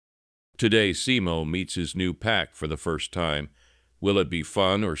Today, Simo meets his new pack for the first time. Will it be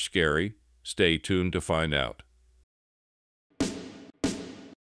fun or scary? Stay tuned to find out.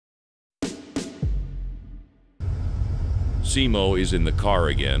 Simo is in the car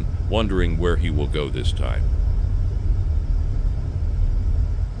again, wondering where he will go this time.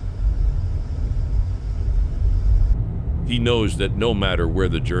 He knows that no matter where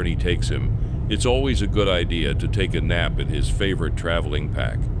the journey takes him, it's always a good idea to take a nap in his favorite traveling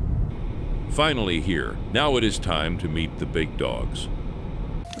pack. Finally here, now it is time to meet the big dogs.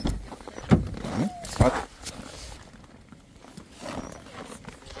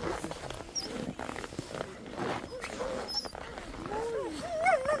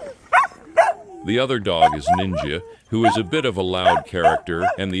 The other dog is Ninja, who is a bit of a loud character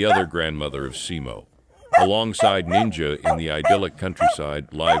and the other grandmother of Simo. Alongside Ninja in the idyllic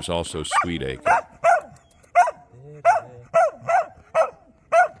countryside lives also sweet Aika.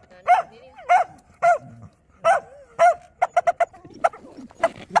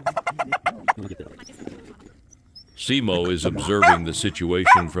 Simo is observing the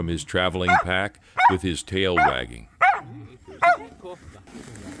situation from his traveling pack with his tail wagging.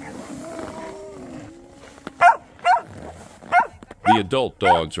 The adult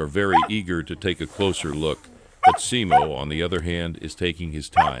dogs are very eager to take a closer look, but Simo, on the other hand, is taking his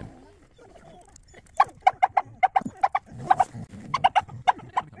time.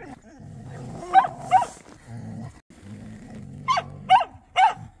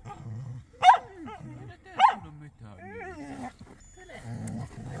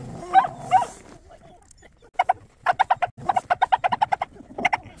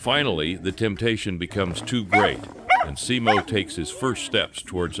 Finally, the temptation becomes too great, and Simo takes his first steps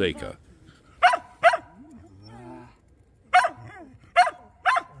towards Aika.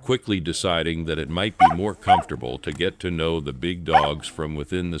 Quickly deciding that it might be more comfortable to get to know the big dogs from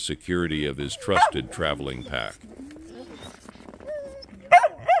within the security of his trusted traveling pack.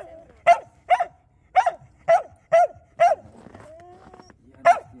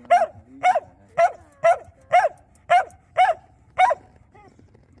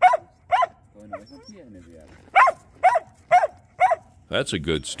 That's a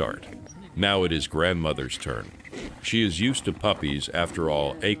good start. Now it is grandmother's turn. She is used to puppies. After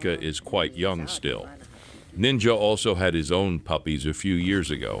all, Aika is quite young still. Ninja also had his own puppies a few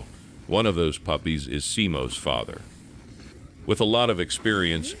years ago. One of those puppies is Simo's father. With a lot of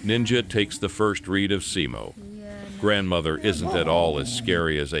experience, Ninja takes the first read of Simo. Grandmother isn't at all as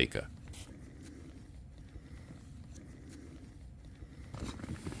scary as Aika.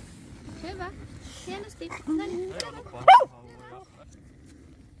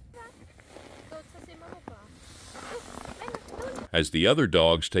 As the other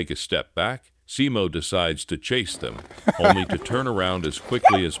dogs take a step back, Simo decides to chase them, only to turn around as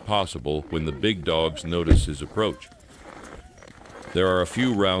quickly as possible when the big dogs notice his approach. There are a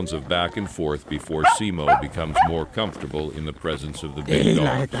few rounds of back and forth before Simo becomes more comfortable in the presence of the big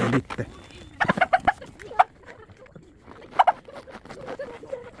dogs.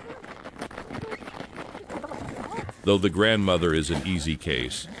 Though the grandmother is an easy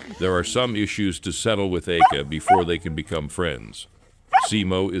case, there are some issues to settle with Aika before they can become friends.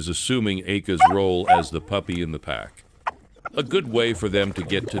 Simo is assuming Aika's role as the puppy in the pack. A good way for them to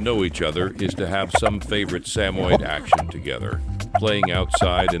get to know each other is to have some favorite Samoyed action together, playing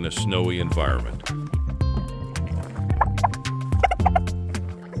outside in a snowy environment.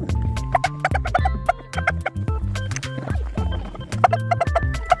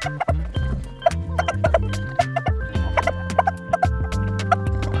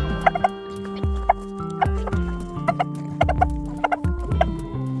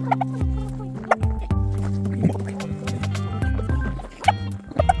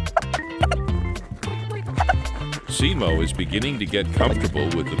 Simo is beginning to get comfortable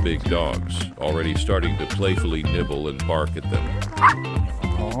with the big dogs, already starting to playfully nibble and bark at them.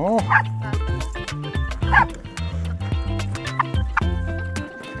 Oh.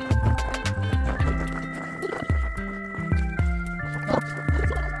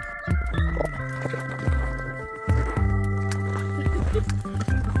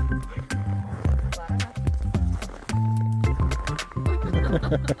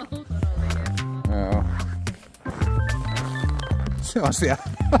 Se on siellä.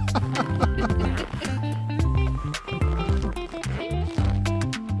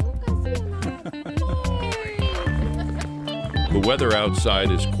 The weather outside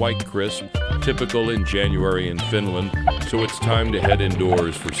is quite crisp, typical in January in Finland, so it's time to head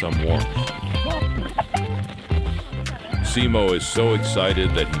indoors for some warmth. Simo is so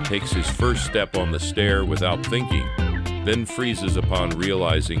excited that he takes his first step on the stair without thinking. then freezes upon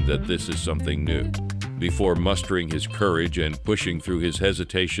realizing that this is something new, before mustering his courage and pushing through his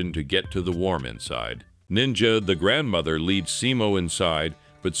hesitation to get to the warm inside. Ninja, the grandmother, leads Simo inside,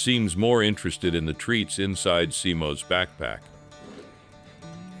 but seems more interested in the treats inside Simo's backpack.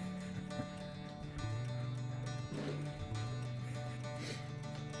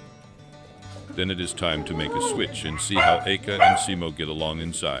 Then it is time to make a switch and see how Aika and Simo get along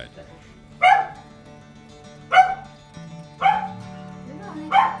inside.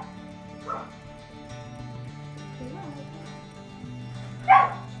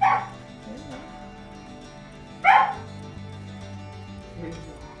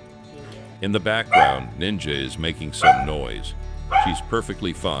 In the background, Ninja is making some noise. She's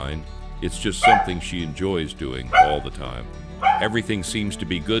perfectly fine. It's just something she enjoys doing all the time. Everything seems to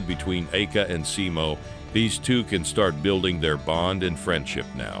be good between Aika and Simo. These two can start building their bond and friendship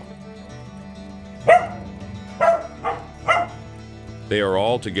now. They are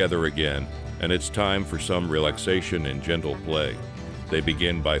all together again, and it's time for some relaxation and gentle play. They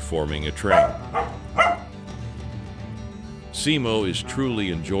begin by forming a train. Simo is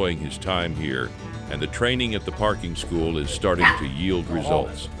truly enjoying his time here, and the training at the parking school is starting to yield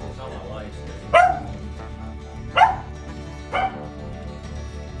results.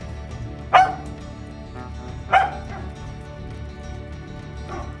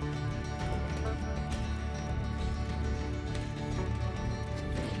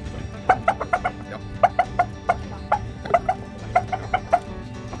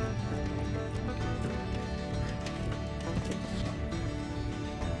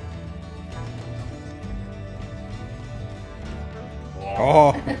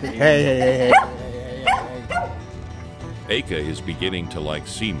 Oh, hey. Aika is beginning to like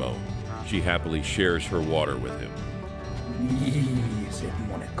Simo. She happily shares her water with him.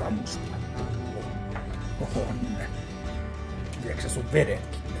 Semmonen kamusta. Tiedätkö sun vedetkin?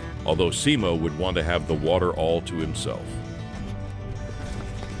 Although Simo would want to have the water all to himself.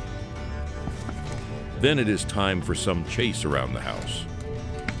 Then it is time for some chase around the house.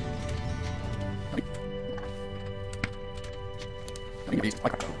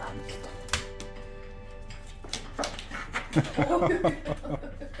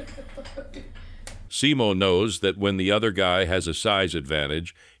 Simo knows that when the other guy has a size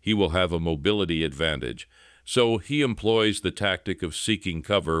advantage, he will have a mobility advantage, so he employs the tactic of seeking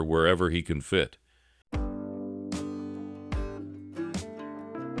cover wherever he can fit.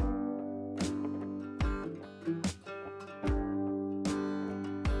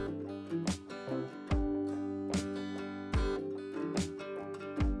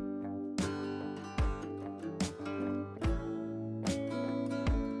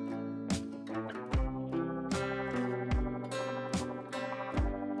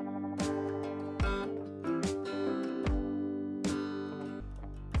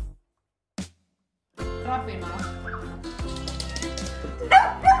 Rapinaa.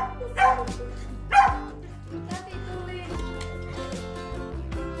 Täti tuli.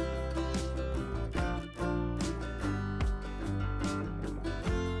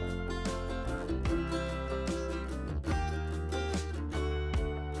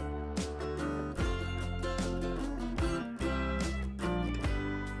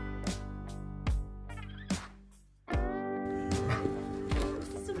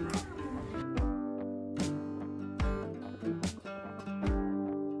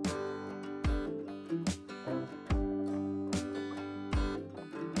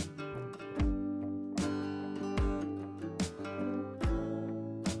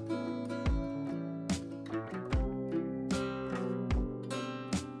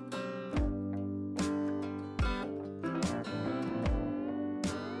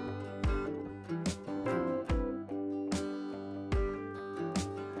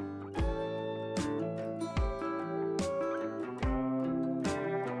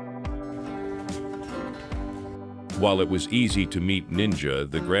 While it was easy to meet Ninja,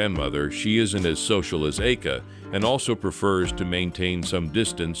 the grandmother, she isn't as social as Aika and also prefers to maintain some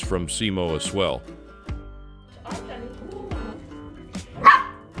distance from Simo as well.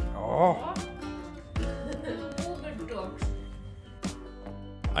 Oh.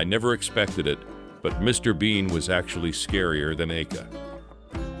 I never expected it, but Mr. Bean was actually scarier than Aika.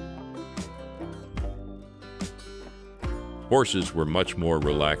 Horses were much more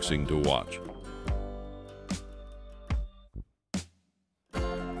relaxing to watch.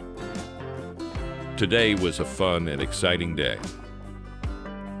 Today was a fun and exciting day.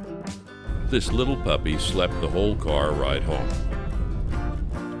 This little puppy slept the whole car ride home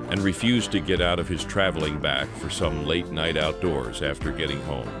and refused to get out of his traveling bag for some late night outdoors after getting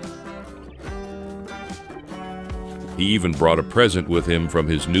home. He even brought a present with him from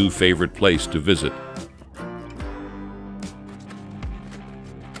his new favorite place to visit.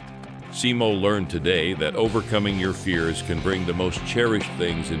 Simo learned today that overcoming your fears can bring the most cherished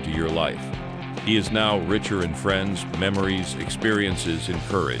things into your life. He is now richer in friends, memories, experiences, and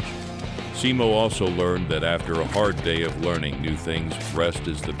courage. Simo also learned that after a hard day of learning new things, rest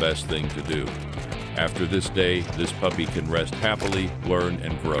is the best thing to do. After this day, this puppy can rest happily, learn,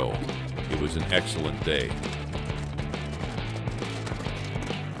 and grow. It was an excellent day.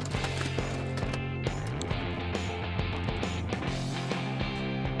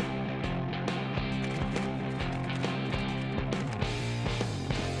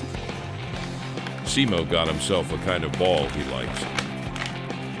 Simo got himself a kind of ball he likes.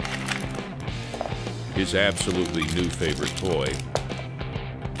 His absolutely new favorite toy.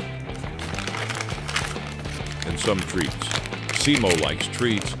 And some treats. Simo likes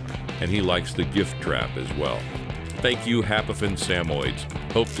treats, and he likes the gift trap as well. Thank you, Happifin Samoyeds.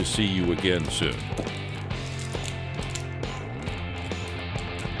 Hope to see you again soon.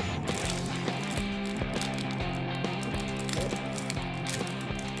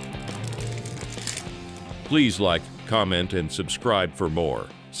 Please like, comment, and subscribe for more.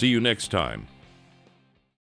 See you next time.